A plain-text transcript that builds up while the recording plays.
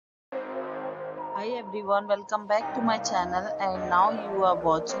Hi everyone, welcome back to my channel, and now you are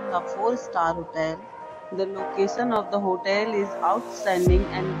watching a 4-star hotel. The location of the hotel is outstanding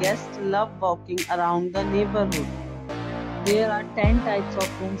and guests love walking around the neighborhood. There are 10 types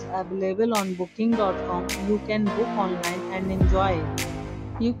of rooms available on booking.com. You can book online and enjoy it.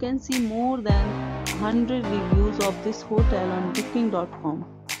 You can see more than 100 reviews of this hotel on booking.com.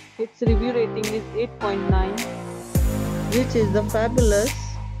 Its review rating is 8.9, which is the fabulous.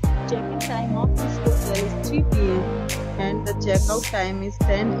 Check-in time of this hotel is 3 p.m. and the checkout time is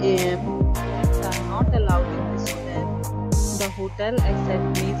 10 a.m. Pets are not allowed in this hotel. The hotel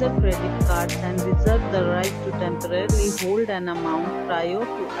accepts major credit cards and reserves the right to temporarily hold an amount prior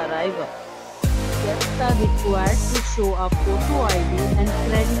to arrival. Guests are required to show a photo ID and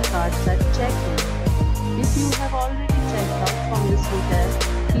credit cards at check-in. If you have already checked out from this hotel,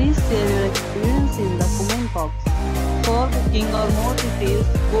 please share your experience in the comment box. For booking or more details,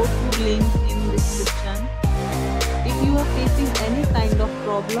 go to link in description. If you are facing any kind of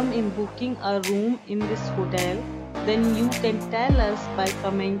problem in booking a room in this hotel, then you can tell us by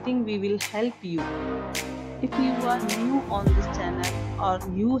commenting. We will help you. If you are new on this channel or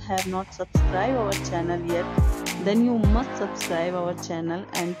you have not subscribed our channel yet, then you must subscribe our channel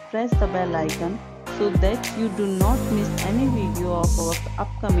and press the bell icon so that you do not miss any video of our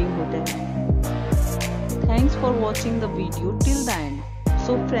upcoming hotel. Thanks for watching the video till the end.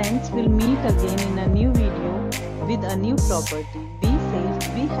 So friends, we'll meet again in a new video with a new property. Be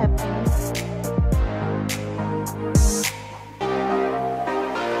safe, be happy.